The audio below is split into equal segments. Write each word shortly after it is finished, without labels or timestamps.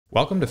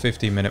Welcome to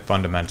 15-Minute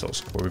Fundamentals,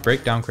 where we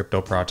break down crypto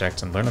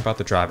projects and learn about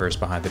the drivers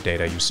behind the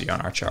data you see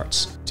on our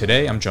charts.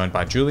 Today, I'm joined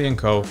by Julian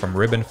Koh from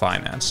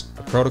redefines,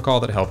 a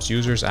protocol that helps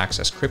users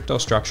access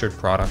crypto-structured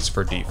products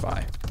for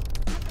DeFi.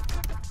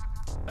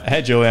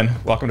 Hey, Julian.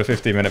 Welcome to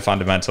 15-Minute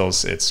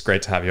Fundamentals. It's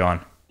great to have you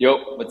on. Yo,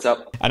 what's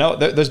up? I know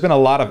there's been a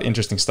lot of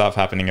interesting stuff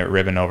happening at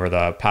Ribbon over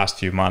the past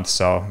few months,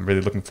 so I'm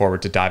really looking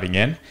forward to diving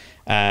in.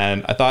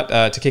 And I thought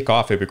to kick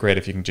off, it'd be great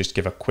if you can just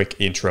give a quick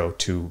intro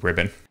to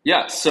Ribbon.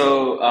 Yeah,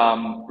 so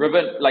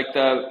Ribbon, like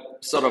the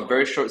sort of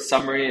very short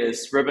summary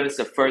is Ribbon is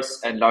the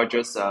first and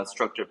largest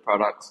structured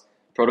products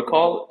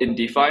protocol in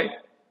DeFi.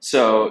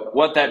 So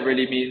what that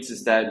really means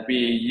is that we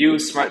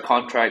use smart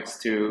contracts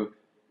to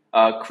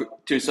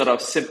sort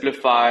of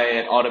simplify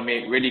and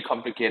automate really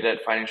complicated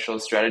financial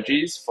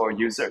strategies for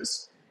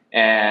users.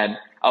 And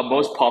our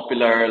most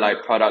popular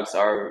products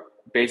are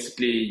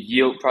basically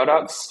yield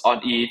products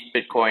on ETH,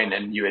 Bitcoin,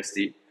 and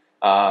USD.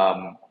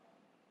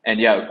 And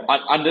yeah,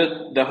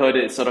 under the hood,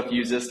 it sort of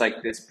uses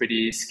like this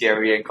pretty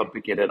scary and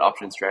complicated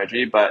option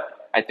strategy.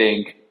 But I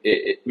think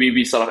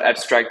we sort of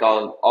abstract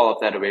all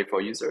of that away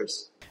for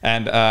users.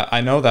 And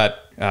I know that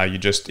you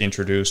just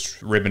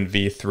introduced Ribbon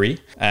V3.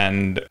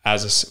 And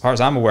as far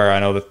as I'm aware, I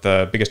know that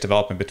the biggest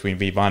development between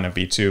V1 and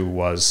V2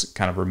 was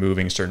kind of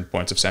removing certain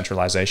points of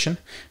centralization.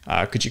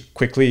 Could you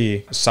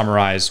quickly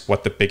summarize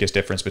what the biggest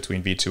difference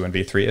between V2 and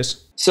V3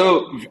 is?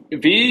 So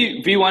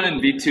V1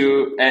 and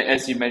V2,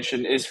 as you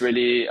mentioned, is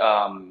really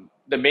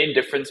the main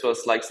difference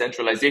was like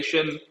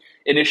centralization.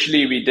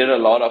 Initially, we did a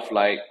lot of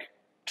like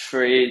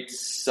trades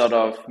sort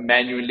of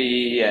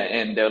manually,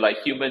 and there were like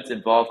humans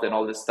involved and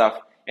all this stuff.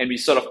 And we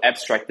sort of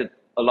abstracted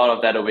a lot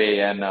of that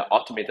away and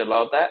automated a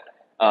lot of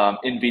that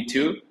in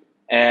V2.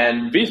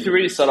 And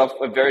V3 is sort of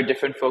a very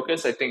different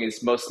focus. I think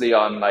it's mostly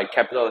on like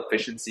capital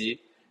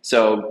efficiency.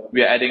 So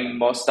we're adding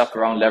more stuff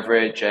around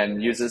leverage,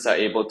 and users are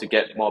able to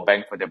get more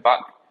bang for their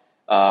buck,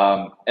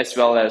 as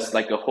well as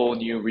like a whole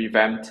new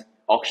revamped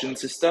auction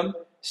system.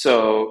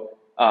 So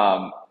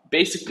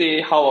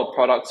basically how our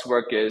products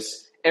work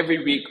is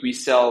every week we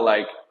sell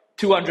like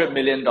 $200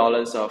 million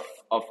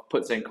of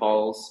puts and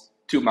calls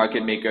to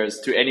market makers,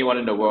 to anyone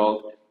in the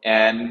world.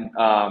 And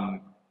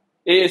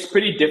it is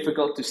pretty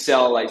difficult to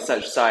sell like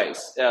such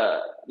size.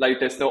 Like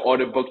there's no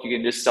order book you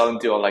can just sell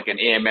into, or like an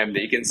AMM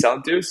that you can sell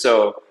into.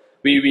 So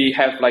we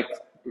have like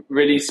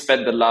really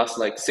spent the last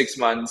like 6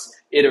 months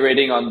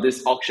iterating on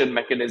this auction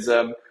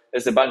mechanism.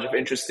 There's a bunch of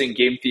interesting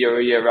game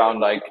theory around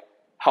like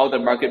how the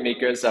market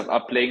makers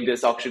are playing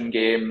this auction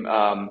game,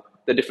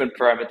 the different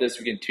parameters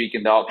we can tweak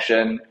in the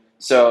auction.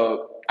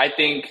 So I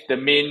think the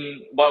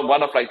main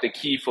one of like the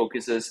key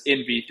focuses in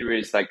V3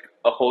 is like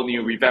a whole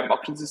new revamp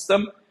auction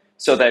system,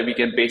 so that we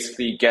can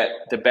basically get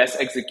the best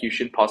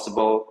execution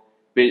possible,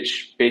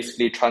 which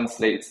basically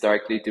translates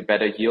directly to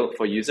better yield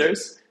for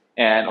users.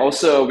 And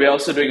also we're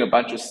also doing a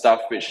bunch of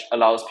stuff which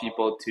allows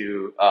people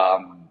to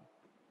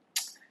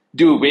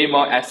do way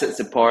more asset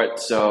support.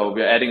 So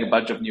we're adding a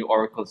bunch of new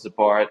Oracle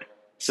support,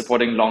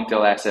 supporting long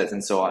tail assets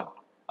and so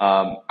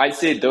on. I'd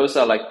say those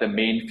are like the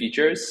main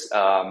features.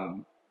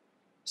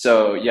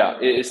 So yeah,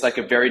 it's like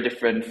a very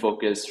different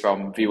focus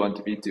from V1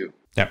 to V2.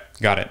 Yeah,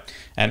 got it.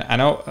 And I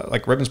know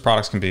like Ribbon's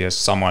products can be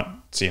somewhat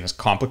seen as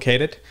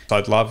complicated. So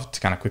I'd love to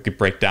kind of quickly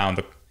break down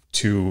the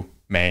two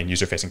main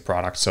user-facing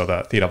products. So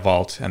the Theta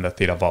Vault and the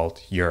Theta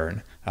Vault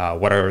Yearn.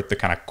 What are the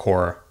kind of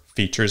core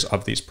features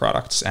of these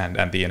products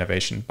and the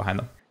innovation behind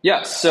them?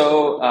 Yeah,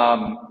 so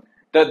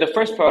the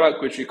first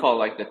product, which we call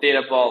like the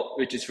Theta Vault,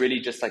 which is really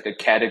just like a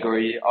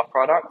category of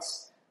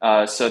products.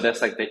 So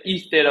there's like the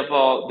ETH Theta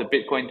Vault, the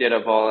Bitcoin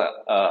Theta Vault,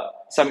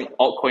 some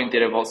altcoin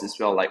Theta Vaults as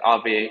well, like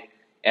Aave.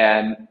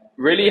 And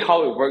really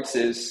how it works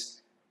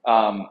is,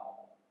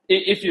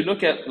 if you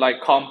look at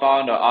like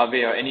Compound or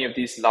Aave or any of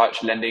these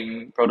large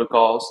lending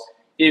protocols,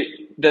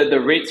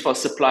 the rates for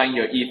supplying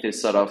your ETH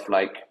is sort of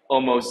like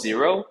almost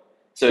zero.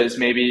 So it's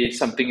maybe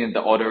something in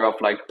the order of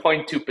like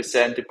 0.2%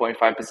 to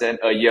 0.5%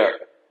 a year.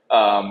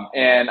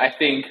 And I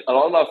think a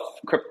lot of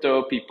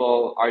crypto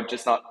people are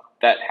just not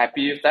that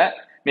happy with that.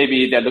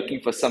 Maybe they're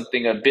looking for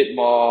something a bit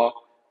more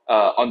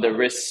on the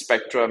risk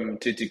spectrum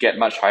to get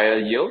much higher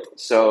yield.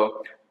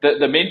 So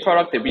the main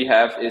product that we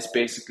have is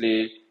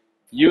basically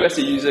you as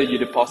a user, you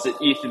deposit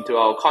ETH into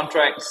our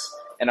contracts,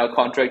 and our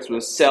contracts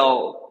will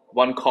sell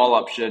one call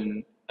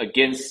option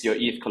against your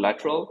ETH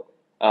collateral,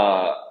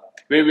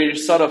 which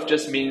sort of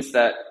just means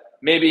that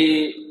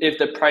maybe if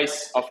the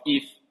price of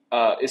ETH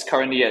is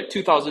currently at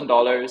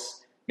 $2,000,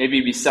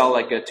 maybe we sell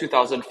like a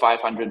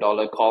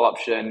 $2,500 call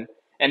option.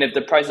 And if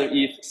the price of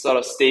ETH sort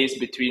of stays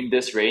between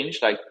this range,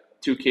 like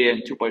 2K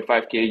and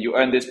 2.5K, you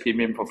earn this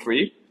premium for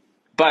free.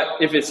 But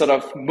if it sort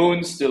of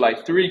moons to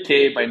like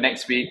 3K by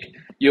next week,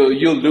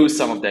 you'll lose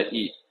some of that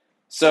ETH.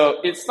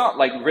 So it's not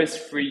like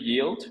risk-free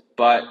yield,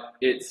 but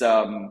it's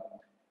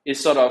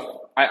sort of,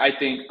 I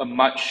think, a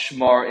much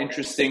more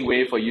interesting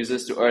way for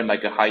users to earn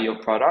like a high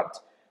yield product,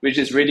 which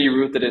is really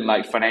rooted in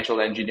like financial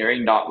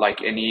engineering, not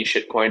like any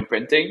shitcoin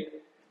printing.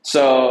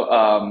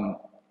 So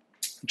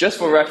just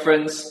for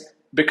reference,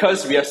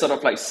 because we are sort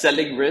of like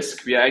selling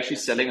risk, we are actually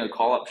selling a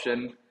call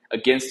option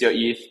against your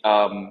ETH,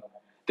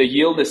 the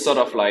yield is sort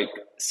of like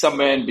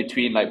somewhere in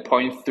between like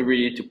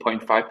 0.3 to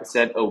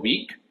 0.5% a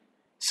week.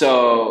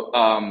 So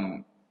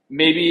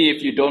maybe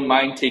if you don't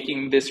mind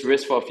taking this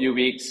risk for a few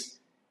weeks,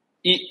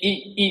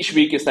 each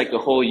week is like a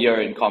whole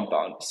year in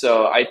compound.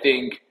 So I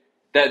think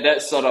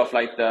that's sort of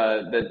like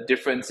the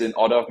difference in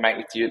order of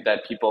magnitude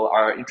that people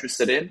are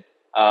interested in,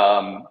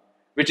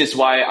 which is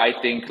why I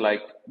think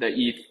like the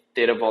ETH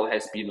Theta Vault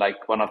has been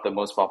like one of the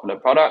most popular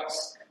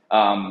products.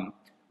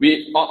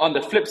 We on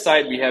the flip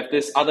side, we have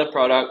this other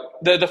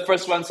product. The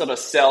first one sort of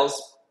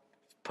sells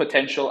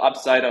potential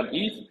upside on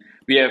ETH.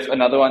 We have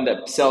another one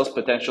that sells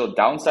potential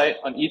downside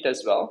on ETH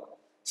as well.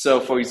 So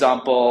for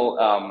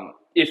example,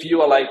 if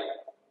you are like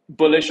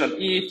bullish on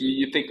ETH,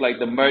 you think like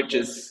the merge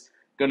is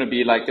going to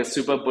be like a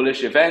super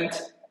bullish event,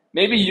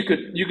 maybe you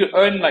could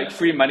earn like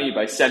free money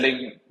by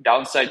selling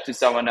downside to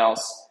someone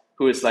else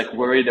who is like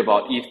worried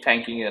about ETH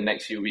tanking in the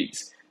next few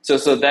weeks. So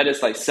that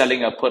is like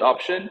selling a put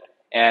option.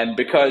 And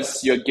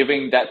because you're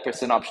giving that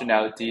person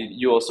optionality,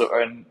 you also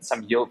earn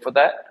some yield for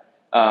that.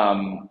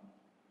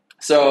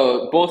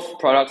 So both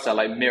products are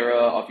like mirror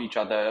of each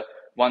other.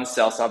 One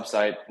sells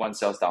upside, one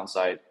sells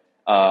downside.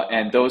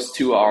 And those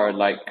two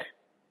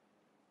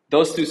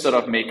sort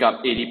of make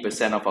up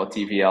 80% of our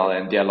TVL,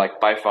 and they're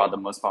like by far the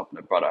most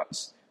popular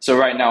products. So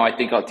right now, I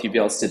think our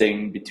TVL is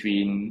sitting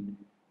between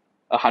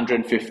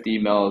 150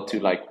 mil to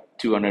like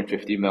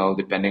 250 mil,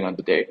 depending on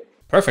the day.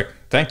 Perfect.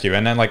 Thank you.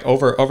 And then like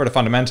over the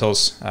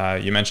fundamentals,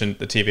 you mentioned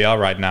the TVL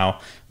right now.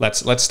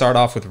 Let's start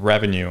off with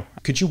revenue.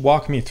 Could you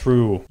walk me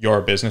through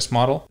your business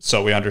model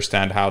so we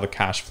understand how the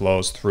cash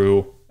flows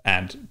through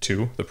and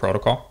to the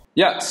protocol?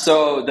 Yeah.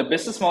 So the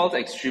business model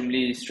is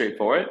extremely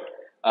straightforward.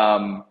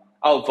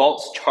 Our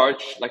vaults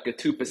charge like a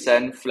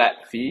 2%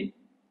 flat fee,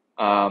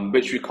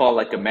 which we call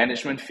like a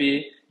management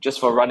fee just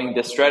for running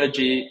the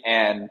strategy.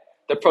 And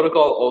the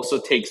protocol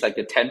also takes like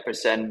a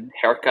 10%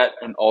 haircut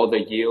on all the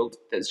yield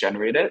that's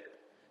generated.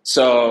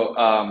 So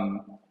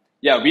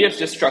we have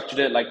just structured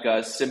it like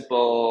a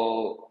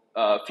simple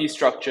fee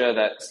structure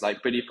that's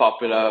like pretty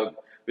popular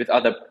with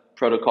other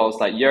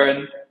protocols like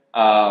Yearn.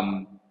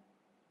 And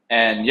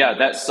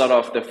that's sort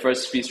of the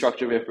first fee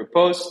structure we've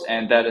proposed,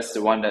 and that is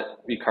the one that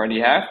we currently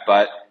have.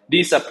 But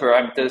these are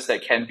parameters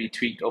that can be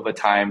tweaked over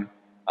time,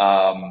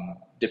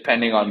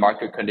 depending on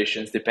market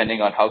conditions,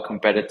 depending on how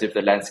competitive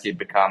the landscape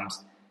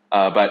becomes.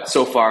 But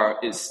so far,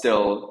 it's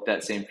still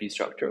that same fee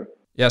structure.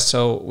 Yeah,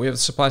 so we have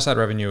supply side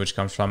revenue, which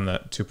comes from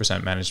the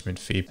 2% management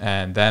fee.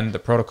 And then the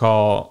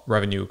protocol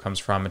revenue comes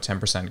from a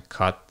 10%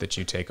 cut that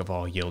you take of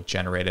all yield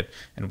generated.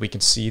 And we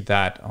can see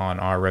that on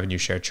our revenue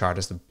share chart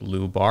as the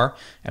blue bar.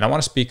 And I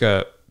want to speak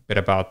a bit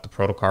about the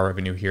protocol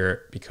revenue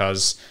here,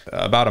 because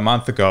about a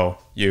month ago,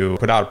 you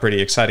put out a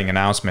pretty exciting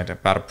announcement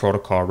about a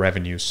protocol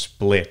revenue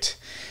split.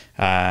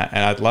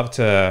 And I'd love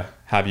to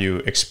have you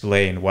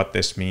explain what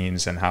this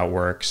means and how it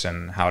works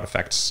and how it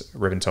affects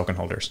Ribbon token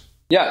holders.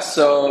 Yeah,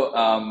 so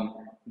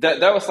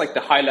that was like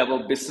the high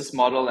level business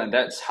model, and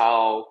that's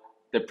how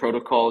the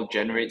protocol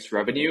generates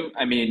revenue.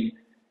 I mean,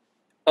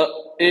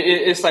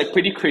 it's like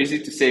pretty crazy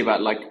to say,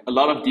 but like a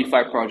lot of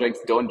DeFi projects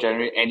don't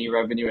generate any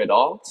revenue at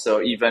all.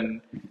 So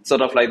even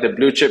sort of like the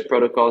blue chip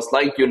protocols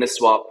like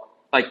Uniswap,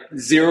 like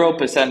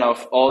 0%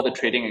 of all the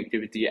trading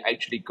activity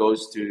actually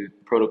goes to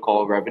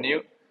protocol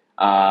revenue,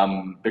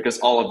 because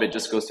all of it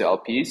just goes to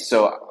LPs.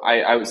 So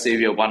I would say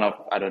we are one of,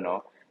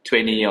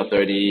 20 or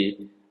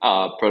 30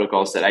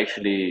 protocols that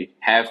actually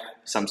have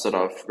some sort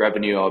of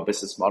revenue or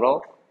business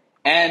model.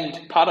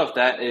 And part of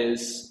that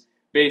is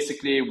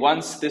basically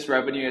once this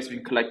revenue has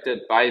been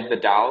collected by the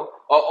DAO,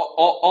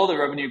 all the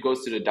revenue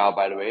goes to the DAO,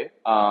 by the way.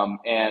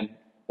 And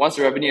once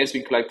the revenue has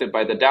been collected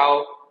by the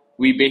DAO,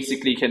 we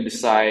basically can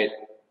decide,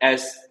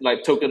 as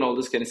like token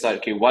holders can decide,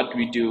 okay, what do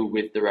we do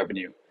with the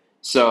revenue?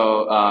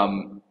 So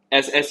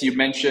as you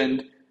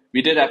mentioned,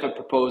 we did have a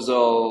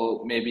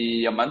proposal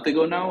maybe a month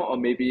ago now, or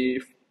maybe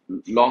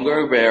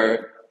longer,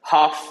 where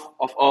half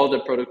of all the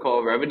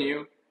protocol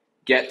revenue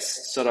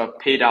gets sort of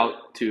paid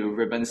out to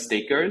Ribbon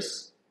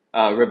stakers,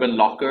 Ribbon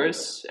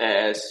lockers,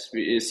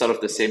 is sort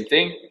of the same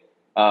thing,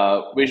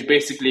 which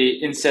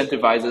basically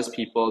incentivizes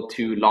people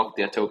to lock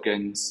their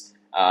tokens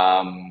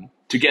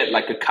to get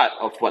like a cut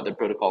of what the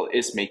protocol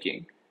is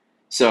making.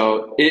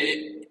 So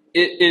it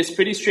is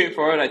pretty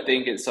straightforward. I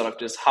think it's sort of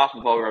just half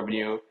of our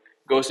revenue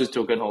goes to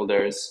token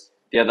holders,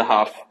 the other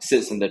half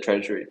sits in the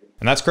treasury.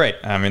 And that's great.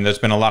 I mean, there's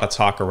been a lot of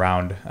talk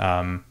around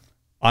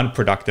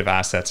unproductive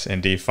assets in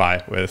DeFi,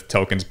 with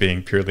tokens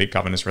being purely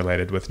governance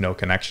related with no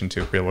connection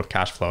to real world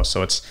cash flow.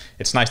 So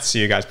it's nice to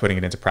see you guys putting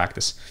it into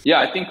practice.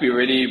 Yeah, I think we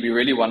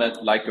really wanted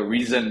like a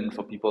reason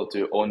for people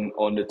to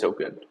own the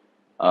token,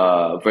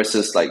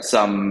 versus like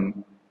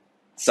some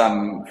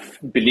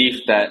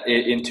belief that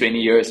in 20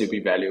 years it'd be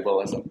valuable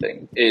or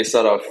something. It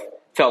sort of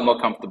felt more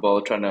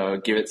comfortable trying to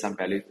give it some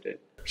value today.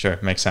 Sure,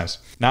 makes sense.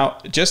 Now,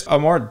 just a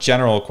more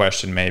general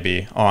question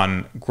maybe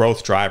on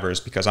growth drivers,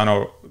 because I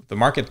know the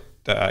market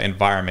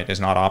environment is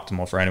not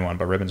optimal for anyone,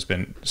 but Ribbon's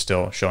been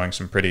still showing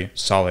some pretty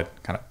solid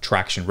kind of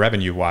traction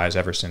revenue-wise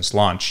ever since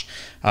launch.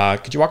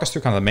 Could you walk us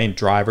through kind of the main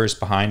drivers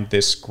behind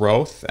this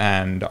growth,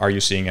 and are you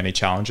seeing any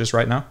challenges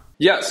right now?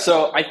 Yeah,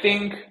 so I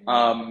think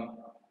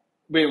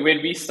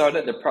when we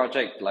started the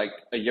project like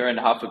a year and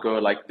a half ago,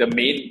 like the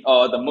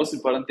most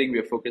important thing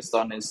we're focused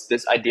on is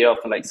this idea of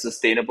like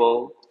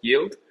sustainable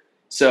yield.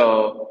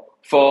 So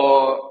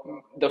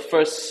for the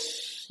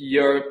first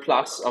year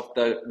plus of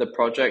the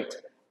project,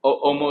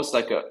 almost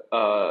like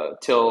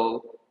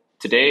till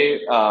today,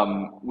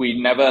 we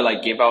never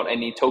like gave out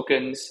any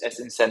tokens as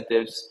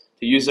incentives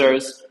to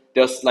users.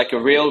 There's like a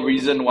real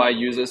reason why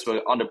users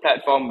were on the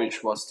platform,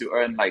 which was to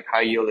earn like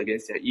high yield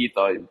against their ETH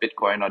or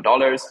Bitcoin or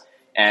dollars.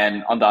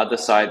 And on the other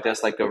side,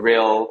 there's like a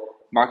real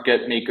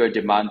market maker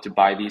demand to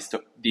buy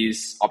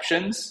these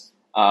options.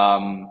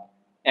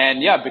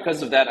 And yeah,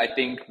 because of that, I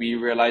think we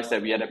realized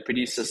that we had a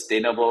pretty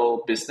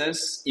sustainable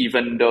business,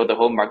 even though the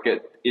whole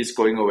market is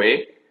going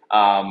away.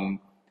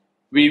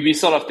 We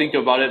sort of think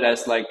about it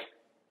as like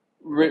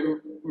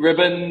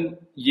Ribbon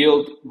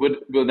yield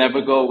will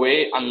never go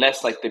away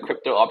unless like the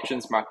crypto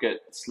options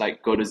markets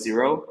like go to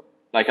zero.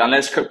 Like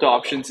unless crypto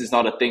options is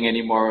not a thing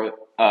anymore,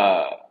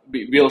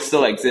 we'll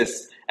still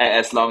exist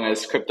as long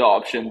as crypto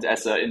options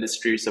as an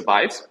industry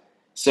survives.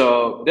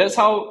 So that's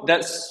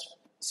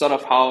sort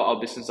of how our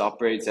business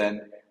operates,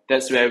 and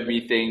that's where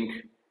we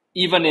think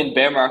even in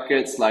bear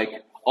markets, like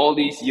all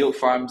these yield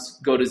farms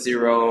go to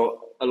zero.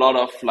 A lot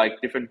of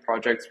like different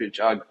projects which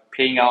are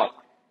paying out,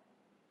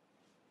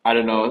 I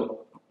don't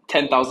know,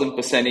 10,000%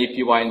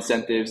 APY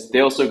incentives, they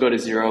also go to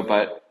zero,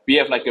 but we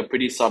have like a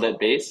pretty solid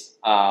base,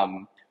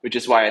 which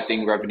is why I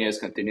think revenue has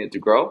continued to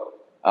grow.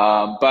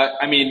 But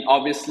I mean,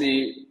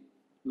 obviously,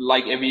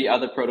 like every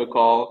other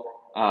protocol,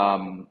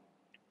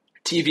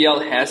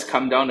 TVL has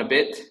come down a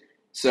bit.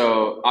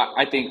 So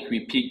I think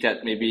we peaked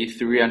at maybe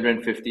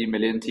 350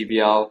 million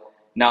TVL.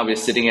 Now we're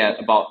sitting at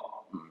about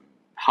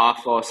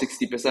half or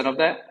 60% of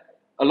that.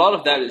 A lot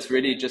of that is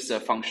really just a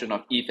function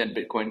of ETH and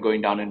Bitcoin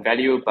going down in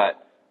value,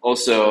 but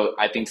also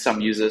I think some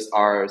users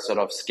are sort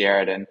of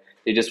scared and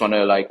they just want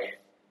to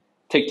like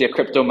take their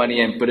crypto money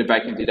and put it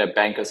back into their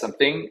bank or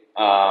something.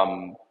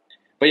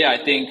 But yeah,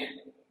 I think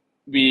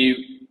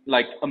we,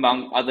 like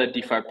among other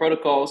DeFi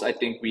protocols, I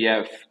think we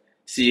have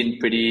seen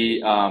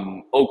pretty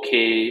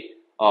okay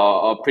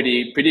or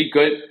pretty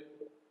good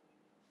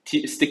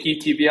sticky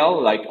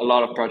TVL. Like a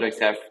lot of projects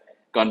have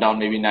gone down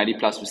maybe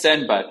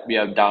 90+%, but we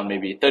are down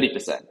maybe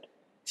 30%.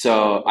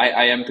 So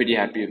I am pretty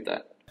happy with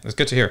that. That's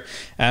good to hear.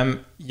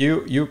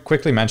 You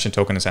quickly mentioned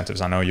token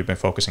incentives. I know you've been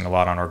focusing a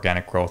lot on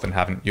organic growth and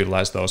haven't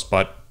utilized those,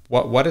 but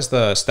what is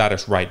the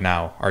status right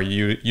now? Are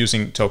you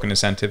using token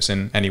incentives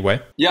in any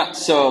way? Yeah,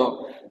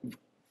 so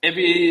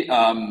we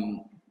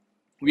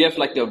have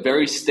like a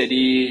very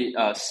steady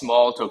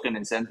small token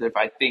incentive.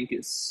 I think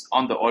it's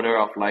on the order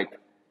of like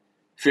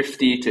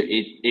 $50,000 to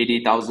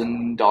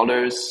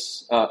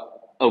 $80,000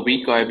 a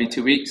week or every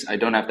 2 weeks. I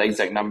don't have the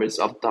exact numbers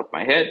off the top of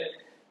my head.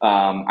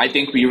 I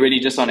think we really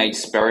just want to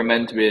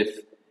experiment with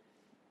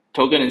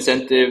token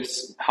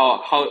incentives,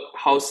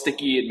 how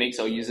sticky it makes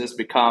our users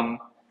become,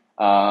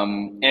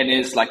 and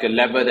it's like a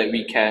lever that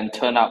we can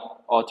turn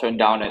up or turn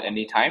down at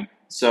any time.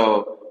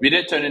 So we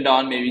did turn it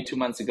on maybe 2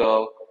 months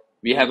ago.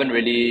 We haven't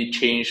really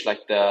changed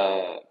like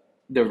the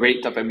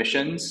rate of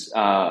emissions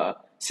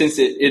since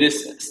it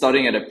is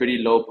starting at a pretty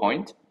low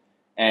point.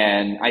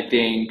 And I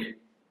think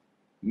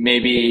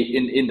maybe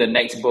in the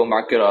next bull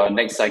market or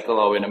next cycle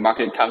or when the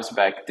market comes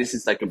back, this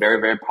is like a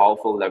very, very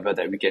powerful lever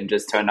that we can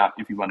just turn up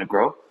if we want to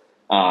grow.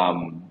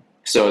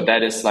 So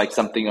that is like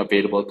something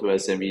available to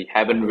us, and we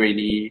haven't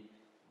really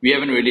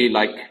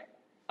like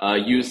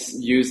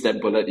used that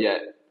bullet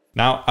yet.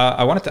 Now,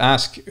 I wanted to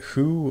ask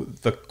who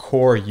the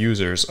core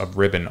users of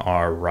Ribbon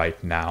are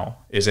right now.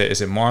 Is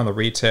it more on the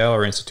retail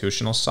or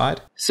institutional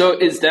side? So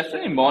it's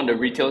definitely more on the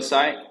retail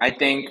side. I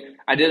think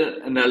I did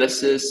an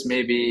analysis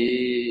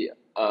maybe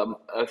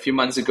a few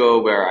months ago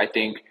where I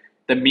think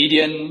the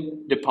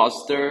median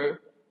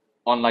depositor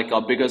on like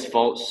our biggest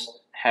vaults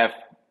have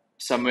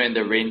somewhere in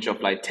the range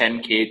of like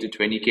 10K to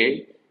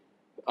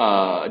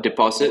 20K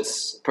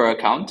deposits per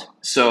account.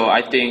 So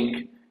I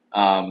think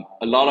a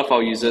lot of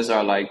our users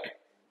are like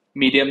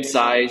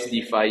medium-sized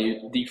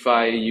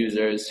DeFi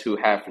users who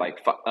have like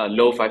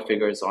low five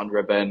figures on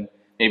Ribbon.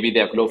 Maybe they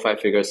have low five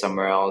figures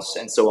somewhere else,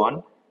 and so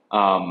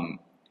on.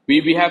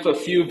 We have a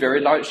few very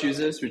large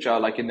users which are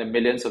like in the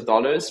millions of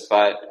dollars,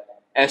 but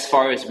as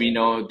far as we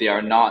know, they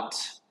are not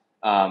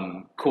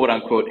quote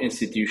unquote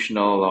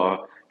institutional,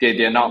 or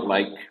they're not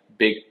like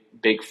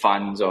big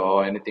funds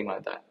or anything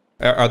like that.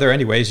 Are there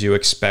any ways you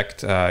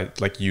expect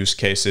like use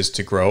cases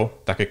to grow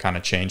that could kind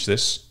of change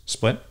this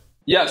split?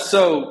 Yeah,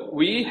 so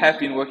we have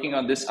been working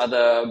on this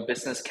other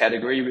business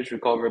category, which we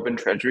call Ribbon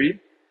Treasury,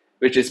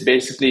 which is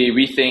basically,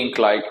 we think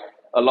like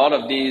a lot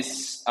of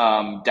these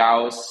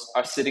DAOs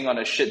are sitting on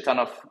a shit ton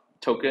of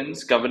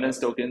tokens, governance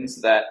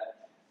tokens, that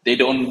they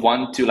don't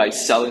want to like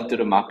sell into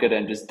the market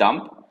and just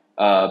dump.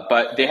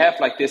 But they have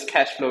like this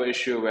cash flow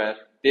issue where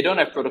they don't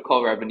have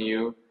protocol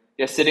revenue.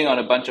 you're sitting on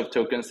a bunch of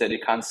tokens that you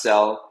can't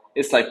sell,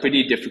 it's like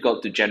pretty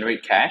difficult to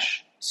generate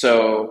cash.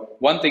 So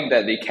one thing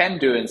that they can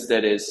do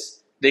instead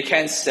is they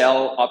can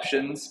sell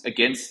options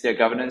against their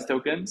governance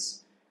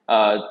tokens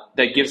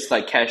that gives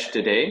like cash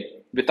today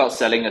without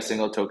selling a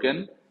single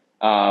token.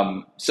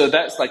 So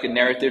that's like a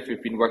narrative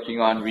we've been working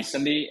on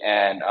recently,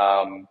 and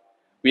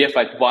we have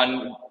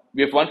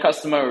one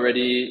customer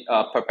already,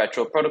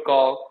 perpetual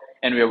protocol,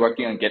 and we're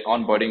working on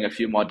onboarding a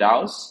few more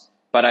DAOs.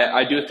 But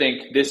I do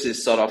think this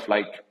is sort of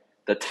like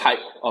the type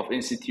of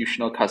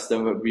institutional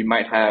customer we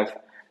might have.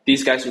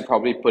 These guys would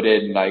probably put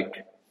in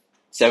like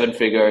 7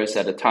 figures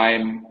at a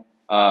time,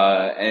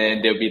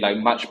 and they'll be like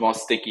much more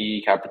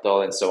sticky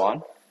capital and so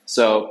on.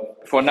 So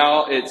for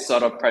now, it's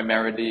sort of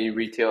primarily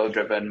retail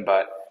driven,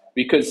 but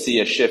we could see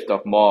a shift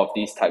of more of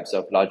these types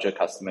of larger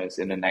customers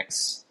in the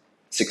next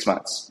 6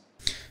 months.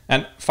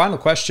 And final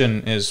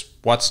question is,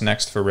 what's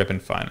next for Ribbon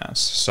Finance?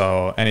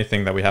 So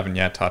anything that we haven't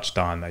yet touched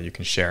on that you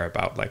can share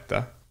about like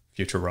the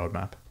future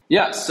roadmap?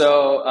 Yeah,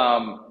 so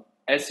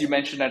as you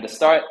mentioned at the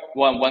start,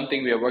 one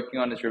thing we are working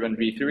on is Ribbon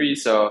V3.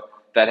 So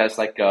that has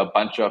like a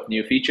bunch of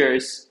new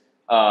features.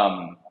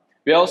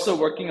 We're also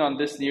working on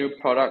this new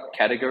product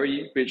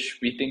category, which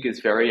we think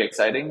is very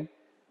exciting.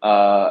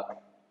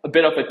 A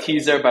bit of a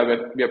teaser,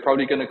 but we're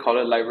probably going to call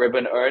it like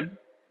Ribbon Earn,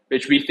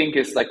 which we think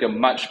is like a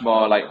much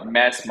more like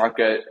mass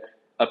market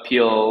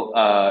appeal.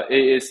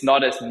 It is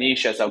not as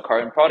niche as our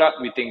current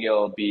product. We think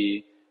it'll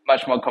be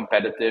much more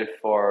competitive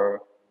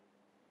for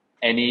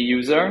any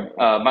user,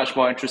 much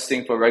more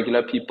interesting for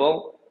regular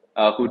people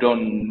who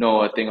don't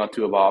know a thing or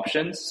two about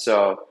options.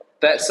 So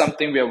that's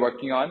something we are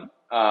working on.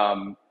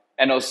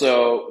 And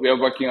also we are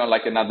working on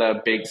like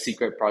another big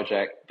secret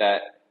project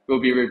that will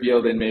be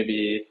revealed in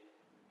maybe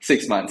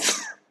 6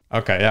 months.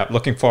 Okay, yeah,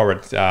 looking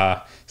forward.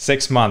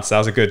 6 months, that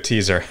was a good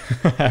teaser.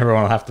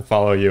 Everyone will have to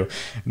follow you.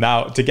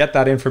 Now, to get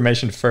that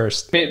information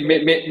first.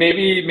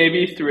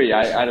 Maybe 3,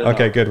 I don't know.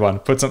 Okay, good one.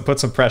 Put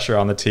some pressure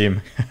on the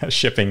team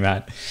shipping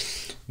that.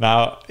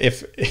 Now,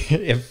 if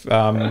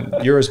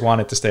viewers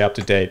wanted to stay up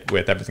to date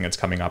with everything that's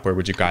coming up, where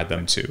would you guide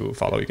them to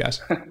follow you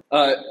guys?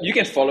 You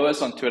can follow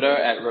us on Twitter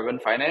at Ribbon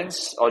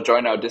Finance or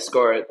join our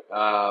Discord.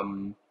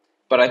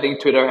 But I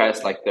think Twitter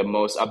has like the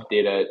most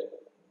updated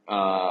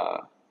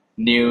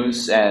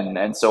news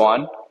and so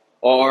on.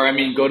 Or I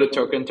mean, go to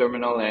Token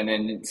Terminal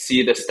and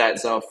see the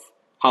stats of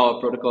how our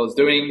protocol is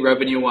doing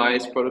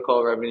revenue-wise,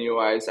 protocol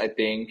revenue-wise. I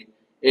think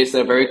it's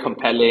a very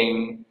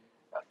compelling,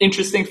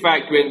 interesting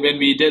fact. When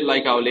we did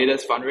like our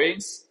latest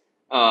fundraise,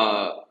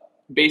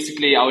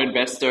 basically our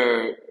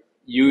investor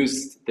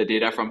used the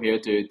data from here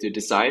to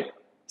decide.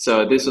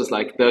 So this was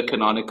like the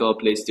canonical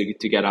place to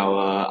get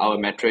our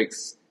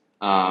metrics,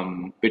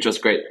 which was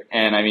great.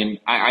 And I mean,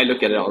 I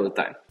look at it all the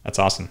time. That's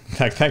awesome.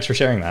 Thanks for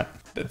sharing that.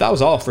 That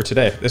was all for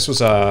today. This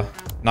was a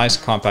nice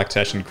compact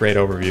session, great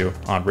overview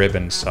on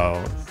Ribbon.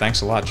 So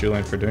thanks a lot,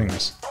 Julian, for doing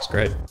this. It's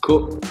great.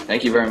 Cool.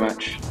 Thank you very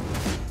much.